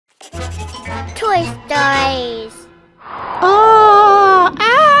Toy Stories. Oh,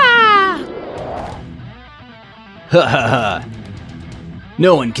 ah! Ha ha ha.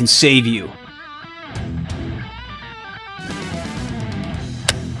 No one can save you.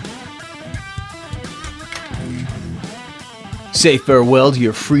 Say farewell to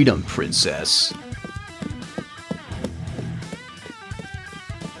your freedom, princess.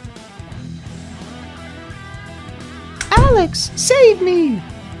 Alex, save me!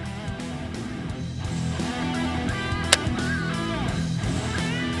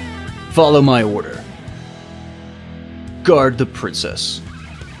 Follow my order. Guard the princess.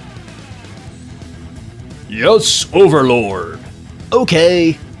 Yes, Overlord.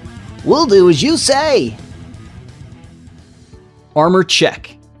 Okay. We'll do as you say. Armor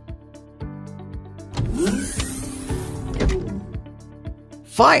check.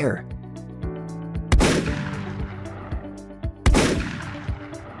 Fire.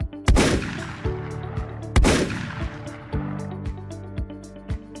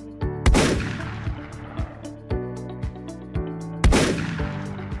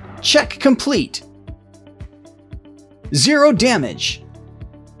 Check complete. 0 damage.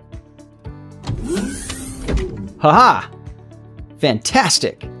 Haha!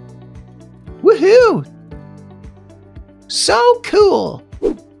 Fantastic! Woohoo! So cool!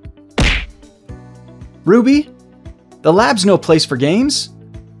 Ruby, the lab's no place for games.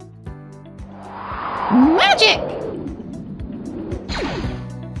 Magic!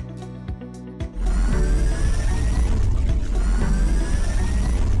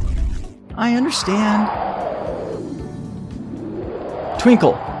 I understand.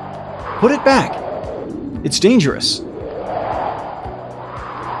 Twinkle, put it back. It's dangerous.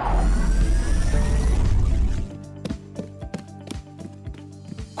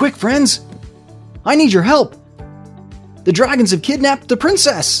 Quick, friends! I need your help! The dragons have kidnapped the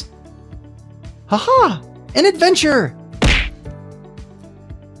princess! Haha! An adventure!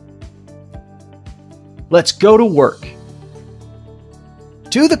 Let's go to work.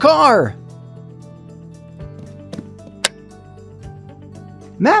 To the car!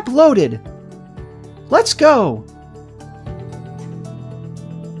 Map loaded. Let's go!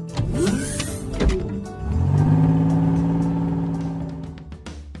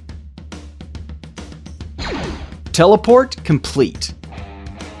 Teleport complete.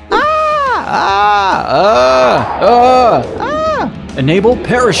 Enable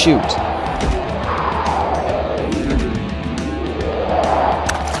parachute.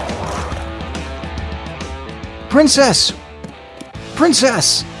 Princess!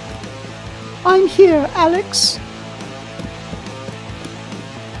 Princess! I'm here, Alex.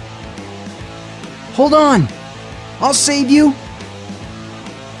 Hold on! I'll save you!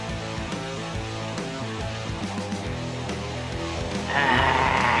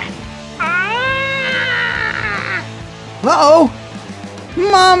 Uh-oh!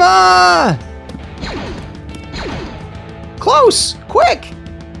 Mama! Close! Quick!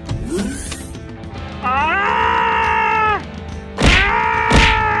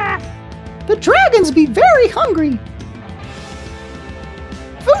 The dragons be very hungry.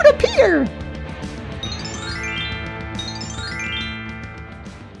 Food appear!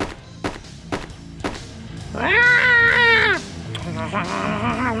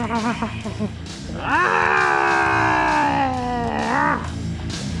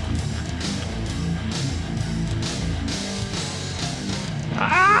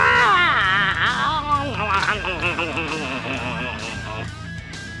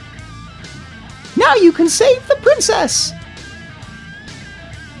 Now you can save the princess!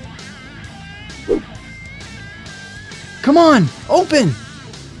 Come on, open!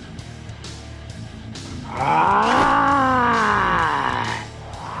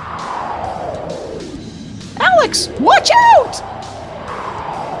 Alex, watch out!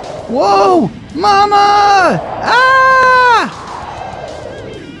 Whoa! Mama! Ah!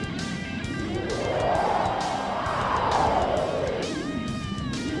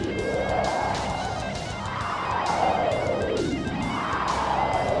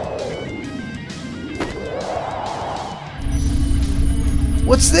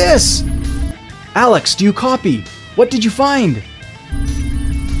 What's this? Alex, do you copy? What did you find?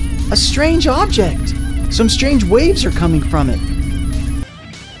 A strange object. Some strange waves are coming from it.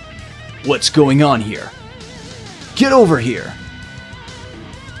 What's going on here? Get over here.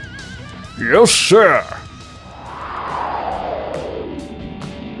 Yes, sir.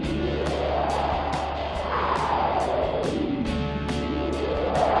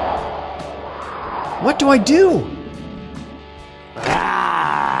 What do I do?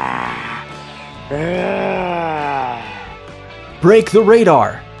 Break the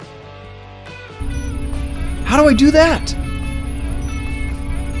radar. How do I do that?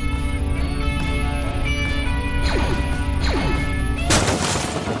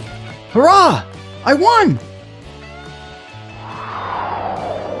 Hurrah! I won!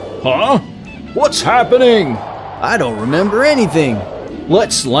 Huh? What's happening? I don't remember anything.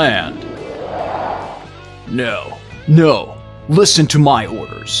 Let's land. No. Listen to my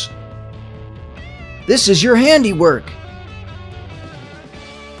orders. This is your handiwork.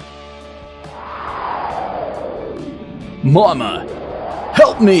 Mama,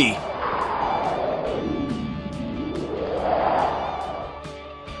 help me!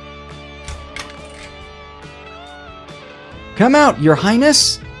 Come out, Your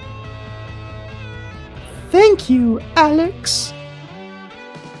Highness. Thank you, Alex.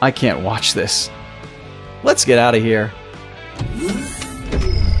 I can't watch this. Let's get out of here.